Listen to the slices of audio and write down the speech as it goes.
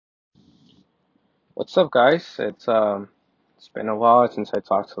What's up, guys? It's been a while since I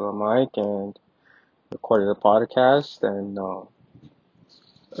talked to the mic and recorded a podcast, and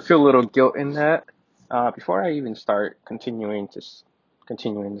I feel a little guilt in that. Before I even start continuing this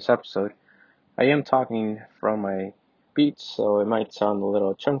episode, I am talking from my beats, so it might sound a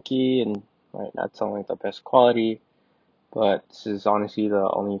little chunky and might not sound like the best quality, but this is honestly the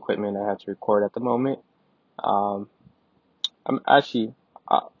only equipment I have to record at the moment. Um, I'm actually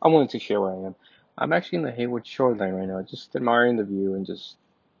I wanted to share where I am. I'm actually in the Haywood shoreline right now, just admiring the view and just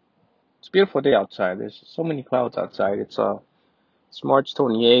it's a beautiful day outside. There's so many clouds outside. It's March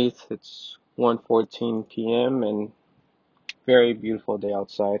 28th. It's 1:14 p.m. and very beautiful day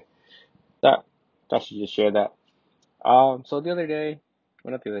outside. That that should just share that. So the other day,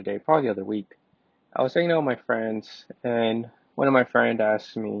 well not the other day, probably the other week, I was hanging out with my friends and one of my friends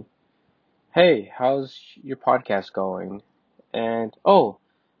asked me, "Hey, how's your podcast going?" And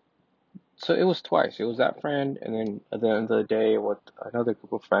so it was twice. It was that friend, and then at the end of the day, with another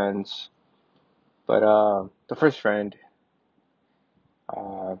group of friends. But the first friend,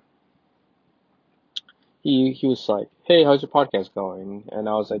 uh, he was like, "Hey, how's your podcast going?" And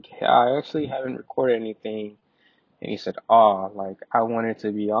I was like, hey, "I actually haven't recorded anything." And he said, "Oh, like I wanted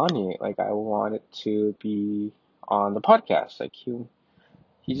to be on it. Like I wanted to be on the podcast. Like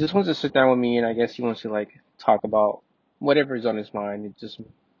he just wants to sit down with me, and I guess he wants to like talk about whatever is on his mind.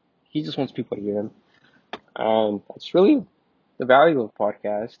 He just wants people to hear him, and that's really the value of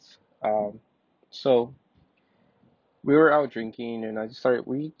podcasts." So we were out drinking, and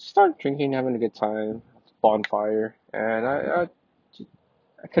we started drinking, having a good time, bonfire, and I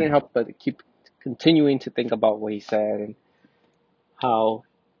couldn't help but keep continuing to think about what he said and how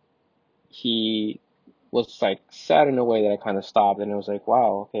he was like sad in a way that I kind of stopped, and it was like,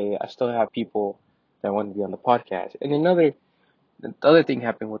 wow, okay, I still have people that want to be on the podcast. And the other thing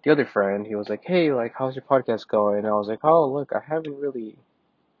happened with the other friend. He was like, hey, like, how's your podcast going? And I was like, oh, look, I haven't really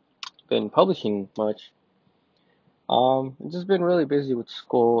been publishing much. I've just been really busy with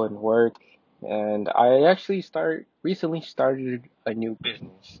school and work, and I actually recently started a new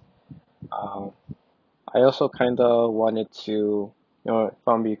business. Um, I also kind of wanted to, if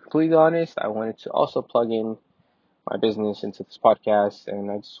I'm being completely honest, I wanted to also plug in my business into this podcast,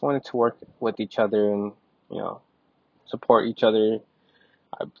 and I just wanted to work with each other and, you know, support each other.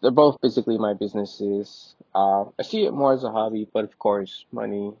 They're both basically my businesses. I see it more as a hobby, but of course,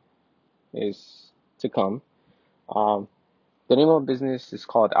 money is to come. Um, The name of the business is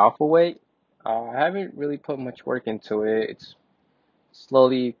called Alpha Weight. I haven't really put much work into it. It's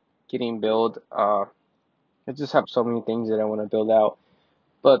slowly getting built. I just have so many things that I want to build out.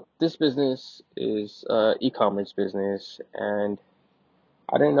 But this business is e-commerce business, and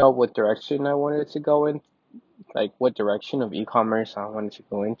I didn't know what direction I wanted to go in, like what direction of e-commerce I wanted to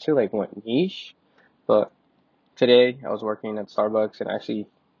go into, like what niche. But today I was working at Starbucks and actually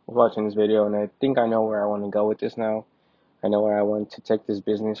was watching this video, and I think I know where I want to go with this now. I know where I want to take this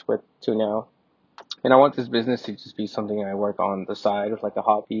business with to now. And I want this business to just be something I work on the side of like a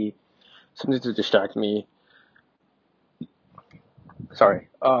hobby, something to distract me. Sorry.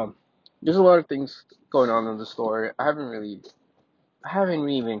 There's a lot of things going on in the store. I haven't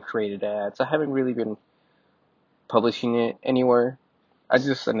really been created ads. I haven't really been publishing it anywhere. I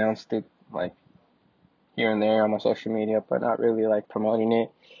just announced it like here and there on my social media, but not really like promoting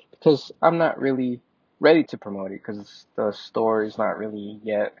it because I'm not really ready to promote it because the store is not really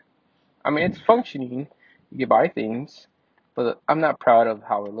yet. I mean, it's functioning. You can buy things, but I'm not proud of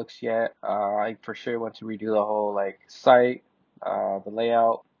how it looks yet. I for sure want to redo the whole like site, the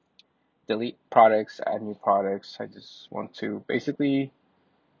layout, delete products, add new products. I just want to basically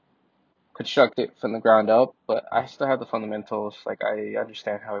construct it from the ground up, but I still have the fundamentals. Like I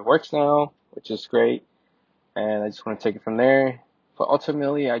understand how it works now, which is great, and I just want to take it from there. But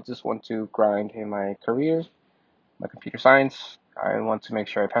ultimately, I just want to grind in my career, my computer science. I want to make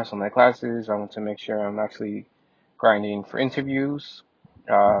sure I pass all my classes. I want to make sure I'm actually grinding for interviews,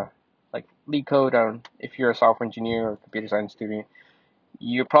 uh, like lead code. If you're a software engineer or computer science student,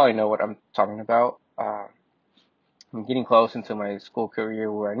 you probably know what I'm talking about. I'm getting close into my school career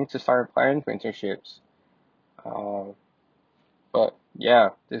where I need to start applying for internships. Uh, but yeah,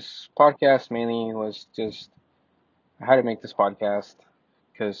 this podcast mainly was just I had to make this podcast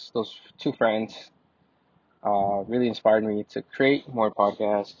because those two friends really inspired me to create more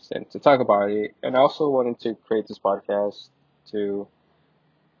podcasts and to talk about it. And I also wanted to create this podcast to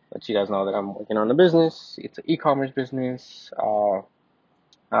let you guys know that I'm working on a business. It's an e-commerce business.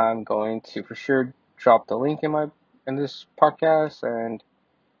 I'm going to for sure drop the link in this podcast, and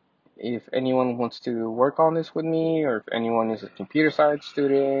if anyone wants to work on this with me, or if anyone is a computer science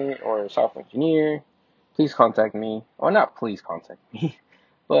student or a software engineer, please contact me. Or not please contact me,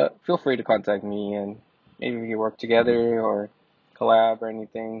 but feel free to contact me and maybe we can work together or collab or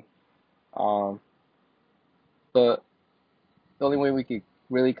anything. Um, but the only way we could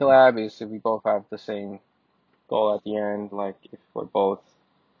really collab is if we both have the same goal at the end. Like if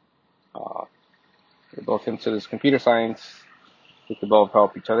uh, we're both into this computer science, we could both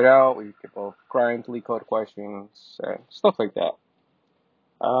help each other out. We could both grind leak code questions and stuff like that.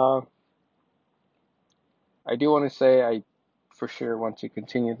 Uh, I do want to say I for sure want to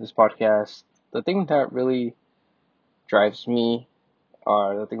continue this podcast. The thing that really drives me,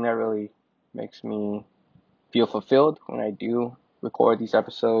 or the thing that really makes me feel fulfilled when I do record these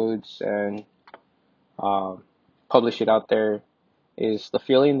episodes and um, publish it out there, is the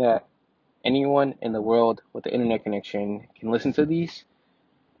feeling that anyone in the world with the internet connection can listen to these,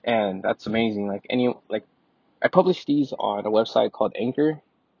 and that's amazing. Like I publish these on a website called Anchor.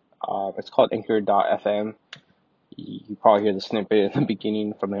 It's called Anchor.fm. You probably hear the snippet in the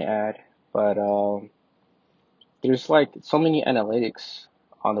beginning from the ad, but there's like so many analytics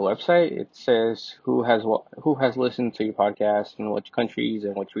on the website. It says who has listened to your podcast in which countries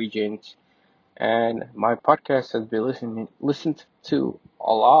and which regions. And my podcast has been listened to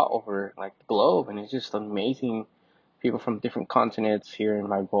a lot over like the globe, and it's just amazing. People from different continents hearing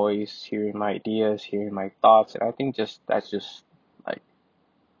my voice, hearing my ideas, hearing my thoughts, and I think just like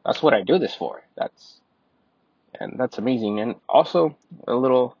that's what I do this for. That's amazing. And also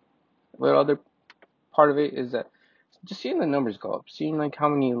little other part of it is that just seeing the numbers go up, seeing like how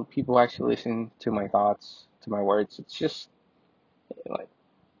many people actually listen to my thoughts, to my words. It's just like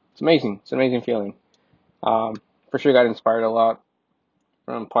it's amazing. It's an amazing feeling. Um, for sure got inspired a lot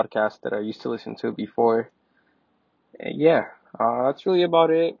from podcasts that I used to listen to before. And yeah, that's really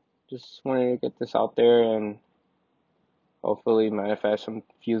about it. Just wanted to get this out there and hopefully manifest some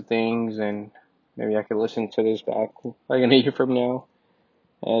few things, and maybe I could listen to this back like a year from now.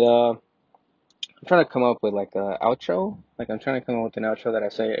 And I'm trying to come up with like a outro. Like I'm trying to come up with an outro that I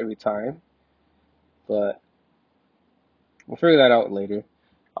say every time, but we'll figure that out later.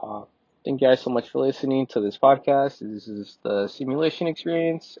 Uh, thank you guys so much for listening to this podcast. This is the simulation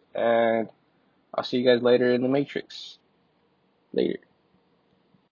experience, and I'll see you guys later in the Matrix. Later.